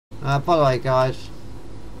By the way, guys.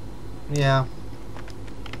 Yeah.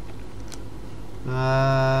 Lee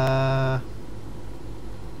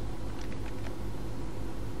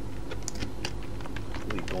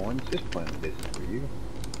Gorns, this planet isn't for you.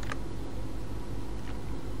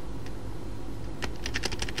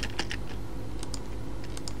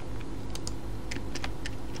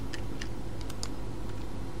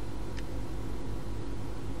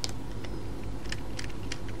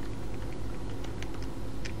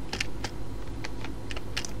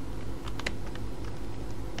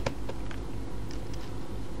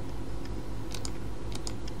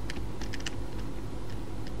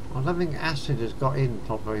 I don't think acid has got in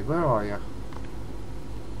properly. Where are you?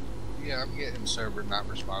 Yeah, I'm getting server not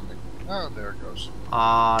responding. Oh, there it goes.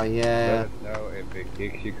 Ah, yeah. Let us know if it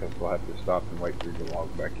kicks you, because we'll have to stop and wait for you to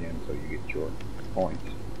log back in so you get your points.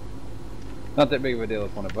 Not that big of a deal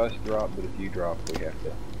if one of us drop, but if you drop, we have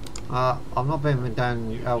to. I'm not being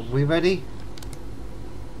down. Are we ready?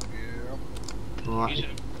 Yeah. Right.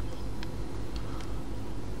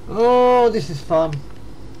 Oh, this is fun.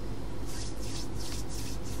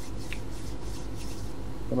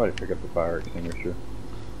 Somebody pick up the fire extinguisher.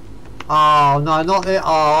 Oh, no, not it.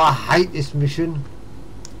 Oh, I hate this mission.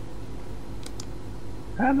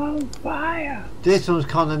 I'm on fire! This one's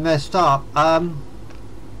kind of messed up.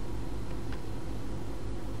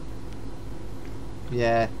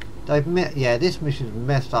 Yeah. Yeah, this mission's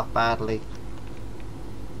messed up badly.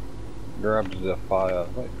 Grabs the fire.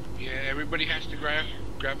 Wait. Yeah, everybody has to grab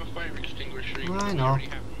a fire extinguisher. Even I though know. we already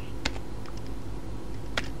have one.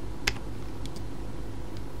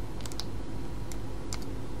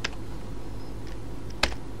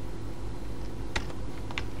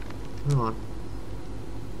 Come on.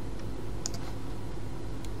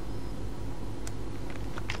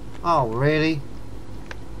 Oh, really?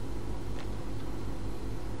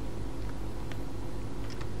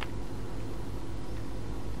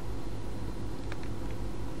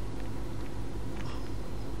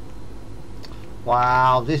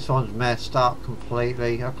 Wow, this one's messed up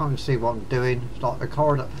completely. I can't even see what I'm doing. It's like the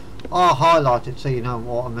corridor. I'll highlight it so you know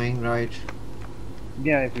what I mean, Rage.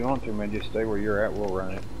 Yeah, if you want to, man, just stay where you're at. We'll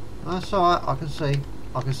run it. That's alright, I can see.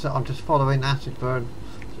 I'm just following Acid Burn.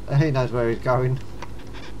 He knows where he's going.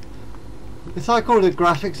 It's like all the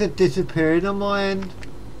graphics are disappearing on my end.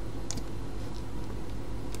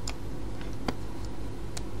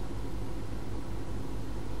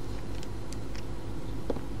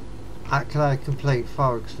 Can I complete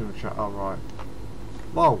fire extinguisher? Oh, right.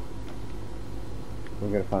 Whoa. We're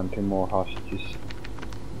gonna find 2 more hostages.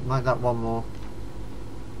 Make that one more.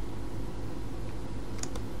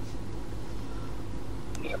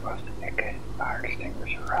 You're supposed to pick a fire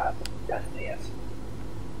extinguisher up. Does this?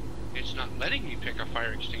 It's not letting me pick a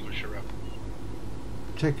fire extinguisher up.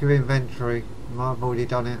 Check your inventory. I've already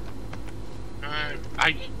done it.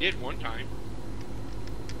 I did one time.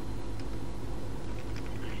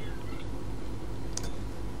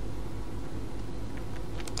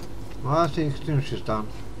 Well, that's the extinguisher's done.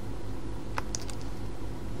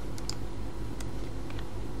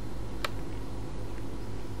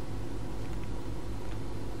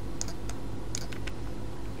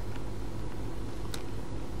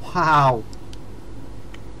 Wow.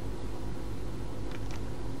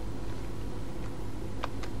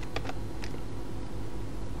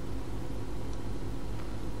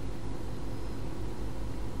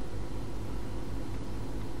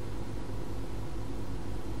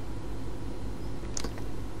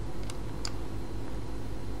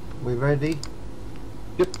 We ready?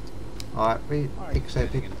 Yep. Alright, we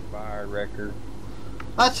accepted. Fire wrecker.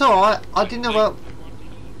 That's alright. I didn't know where.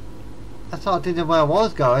 That's why I didn't know where I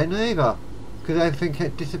was going either. Because everything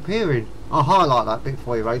kept disappearing. I'll highlight that bit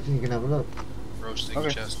for you, Rage, and you can have a look. Roasting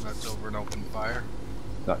chestnuts over an open fire.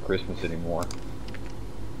 It's not Christmas anymore.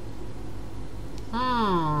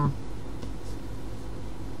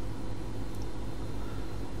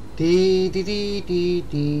 Dee dee dee dee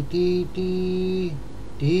dee dee dee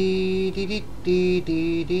dee dee dee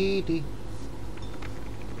dee dee dee.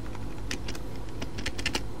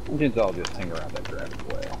 Engines all just hang around that gravity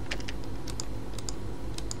well.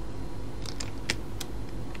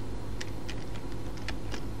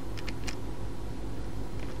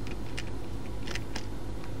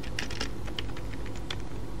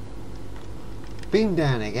 Beam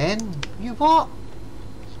down again? You what?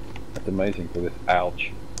 That's amazing for this.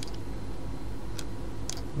 Ouch.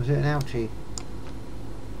 Was it an ouchie?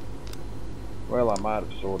 Well, I might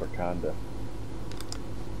have sorta kinda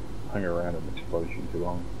hung around an explosion too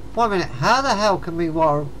long. Wait a minute, how the hell can we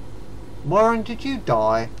Warren? Warren, did you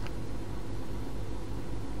die?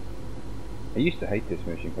 I used to hate this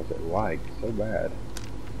mission because it lagged so bad.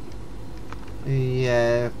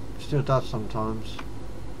 Yeah, still does sometimes.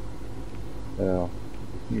 Well,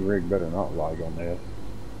 your rig better not lag on this.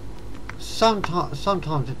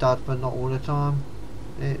 Sometimes it does, but not all the time.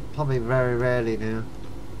 It probably very rarely now.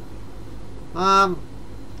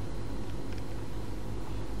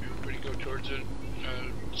 Everybody go towards a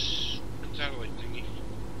satellite thingy.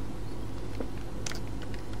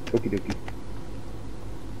 Okie dokie.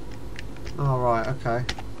 Alright, okay.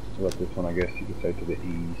 So let this one, I guess you could say, to the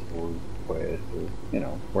east or west or, you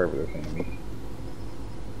know, wherever there's enemies.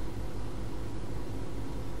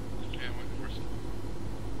 Yeah, went first.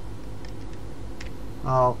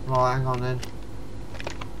 Oh, right, hang on then.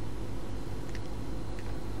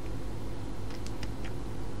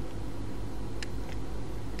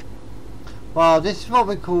 Well, this is what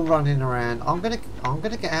we call running around. I'm gonna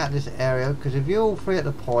get out of this area because if you're all three at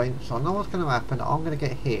the points, I know what's gonna happen. I'm gonna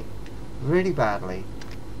get hit really badly.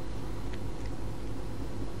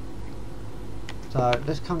 So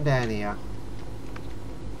let's come down here.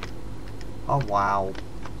 Oh wow!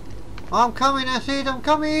 I'm coming, Acid. I'm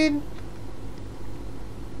coming.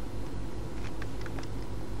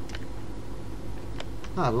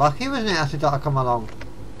 Oh, lucky wasn't it, Acid, that I come along?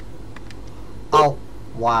 Oh.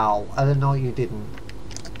 Wow, I didn't know you didn't.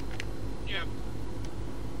 Yep.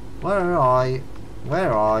 Where are you?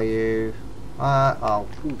 Where are you? Oh.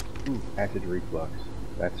 Ooh, acid reflux.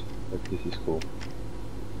 This is cool.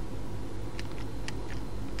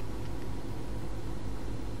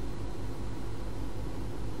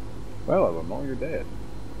 Well, of them all, you're dead.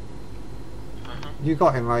 You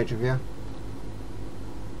got him, Rage, have you?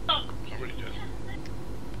 Somebody did.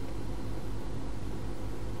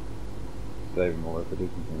 Save more if it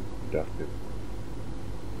isn't productive.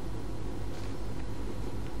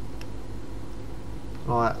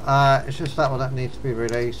 Right, it's just that one that needs to be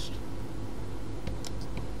released.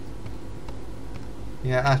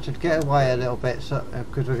 Yeah, I should get away a little bit so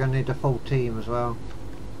because we're going to need a full team as well.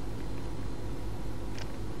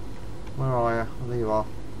 Where are you? Oh, there you are.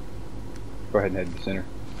 Go ahead and head to the center.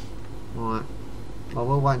 Right. Well,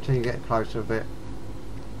 we'll wait until you get closer a bit.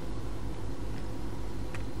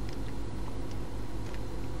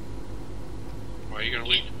 Why are you gonna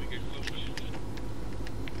wait till we get closer?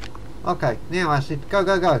 Okay, now Acid, go,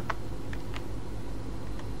 go, go.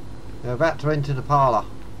 You're about to enter the parlour.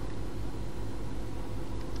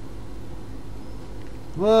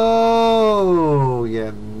 Whoa!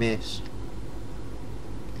 You missed.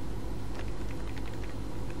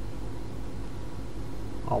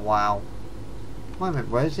 Oh wow. Wait a minute,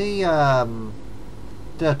 where's the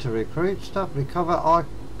dare to recruit stuff? Recover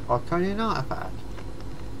Iconian artifact.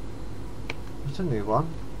 That's a new one.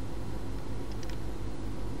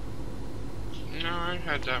 No, I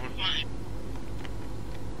had that one.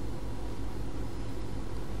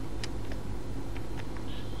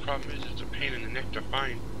 Problem is, it's a pain in the neck to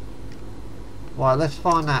find. Right, let's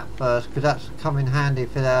find that first, because that's come in handy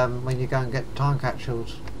for when you go and get time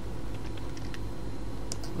capsules.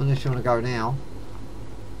 Unless you want to go now.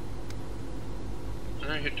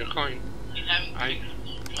 I hit decline. Right,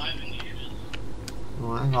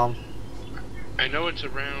 hang on. I know it's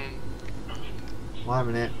around. Wait a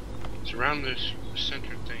minute. It's around this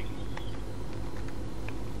center thing.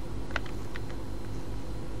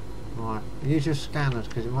 Right, use your scanners,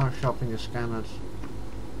 because it might show up in your scanners.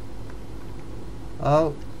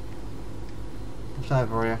 Oh. What's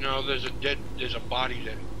over here? No, there's a body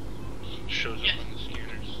that shows up on the scanners.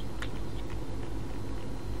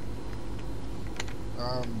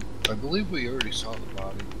 I believe we already saw the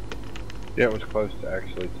body. Yeah, it was close to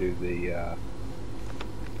actually to the,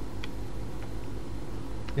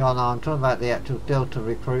 Yeah, no, I'm talking about the actual Delta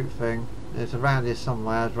recruit thing. It's around here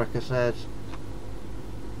somewhere, as Rekka says.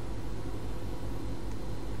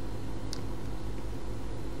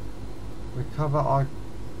 Recover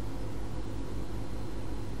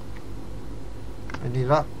Any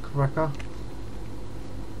luck, Rekka?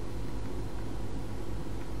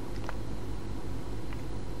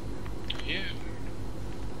 Yeah.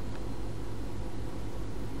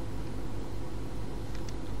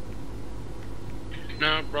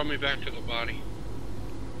 No, it brought me back to the body.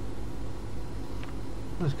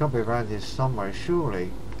 It's got to be around here somewhere,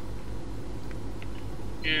 surely.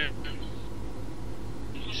 Yeah.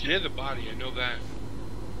 It's near the body, I know that.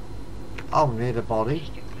 Oh, near the I body.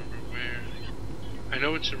 just don't remember where. I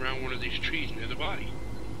know it's around one of these trees near the body.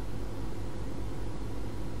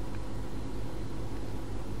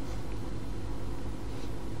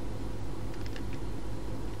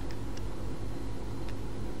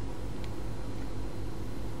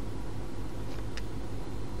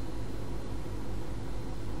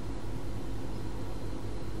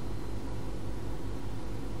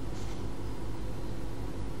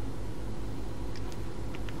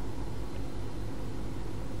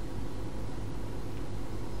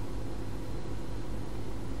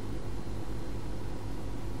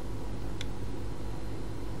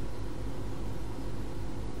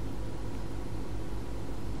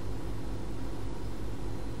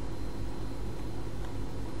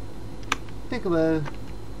 Peekaboo.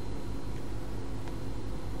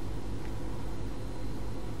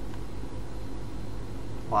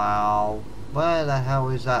 Wow. Where the hell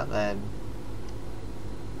is that then?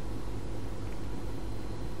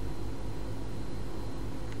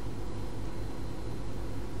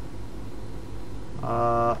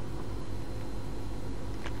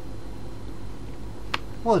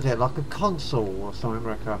 What is it, like a console or something,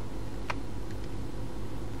 Rekka?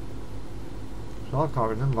 So I can't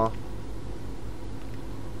remember.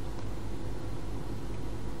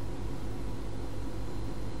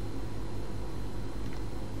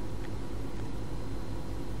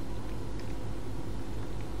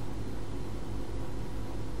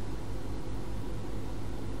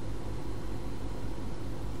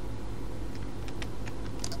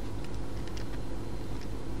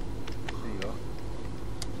 There you go.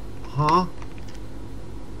 Huh?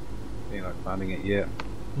 Ain't like finding it yet.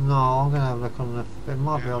 No, I'm gonna have a look on the. It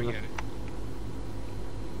might be Yeah, on we the. get it.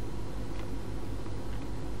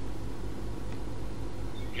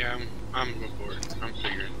 Yeah, I'm aboard. I'm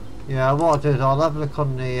figuring. Yeah, what I'll do is I'll have a look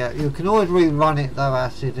on the. You can always rerun it though,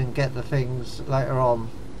 Acid, and get the things later on.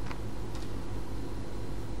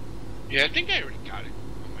 Yeah, I think I already got it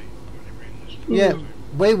on when I ran this. Yeah,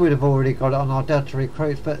 we would have already got it on our Delta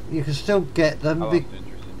recruits, but you can still get them. I lost interest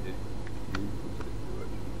in it.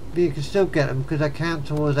 You can still get them because they count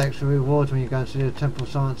towards extra rewards when you go to the Temple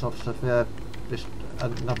Science Officer for this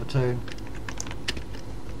another tune.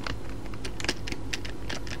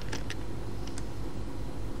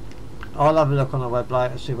 I'll have a look on the web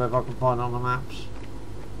later, see whether I can find it on the maps.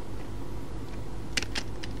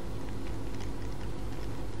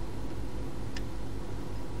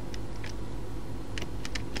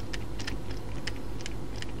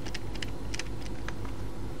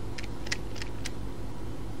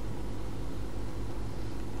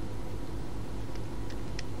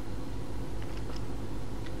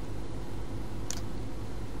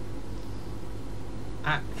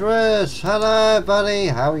 Actress, hello buddy,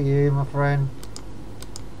 how are you my friend?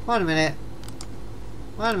 Wait a minute.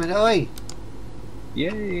 Wait a minute, oi!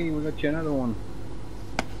 Yay, we got you another one.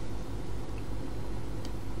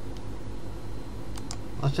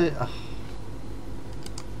 I said,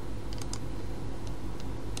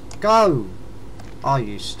 go! Oh,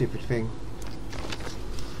 you stupid thing.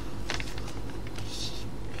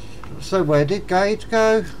 So where did Gage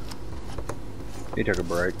go? He took a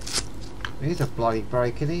break. He's a bloody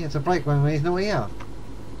break, isn't he? It's a break when he's not here.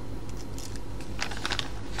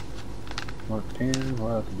 Mark 10,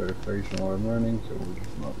 well that's a better station while I'm running, so we'll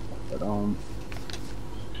just not put that on.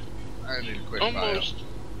 I need a quick Almost.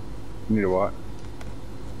 You need a what?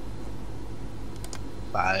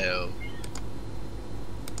 bio.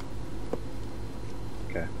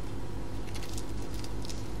 Okay.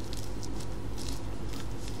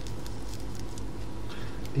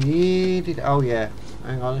 Oh yeah,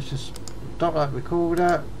 hang on, let's just stop that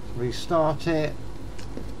recorder, restart it.